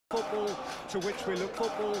football to which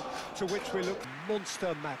we look,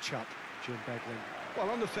 monster matchup, Jim Beglin. Well,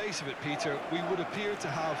 on the face of it, Peter, we would appear to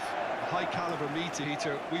have a high-caliber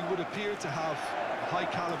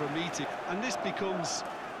meeting. And this becomes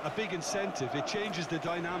a big incentive. It changes the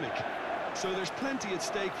dynamic. So there's plenty at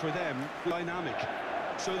stake for them.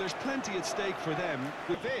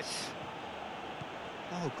 With this.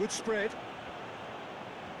 Oh, good spread.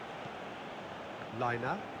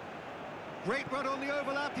 Liner. Great run on the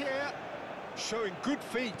overlap here. Showing good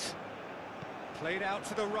feet. Played out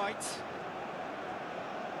to the right.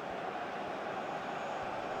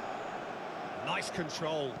 Nice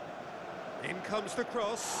control. In comes the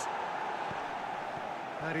cross.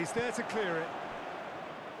 And he's there to clear it.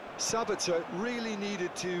 Sabitzer really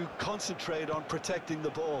needed to concentrate on protecting the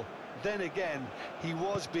ball. Then again, he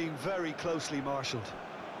was being very closely marshalled.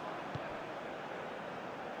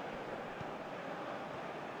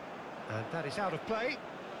 And that is out of play.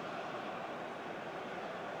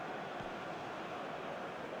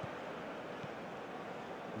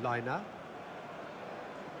 Liner.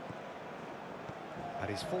 And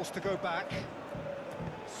he's forced to go back.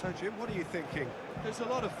 So, Jim, what are you thinking? There's a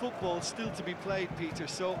lot of football still to be played, Peter,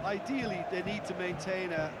 so ideally they need to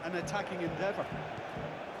maintain an attacking endeavour.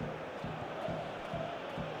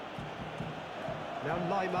 Now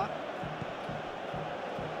Lima.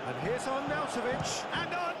 And here's Arnautovic.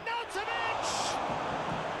 And Arnautovic!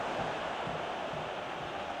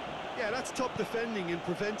 Yeah, that's top defending and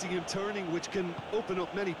preventing him turning, which can open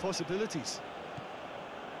up many possibilities.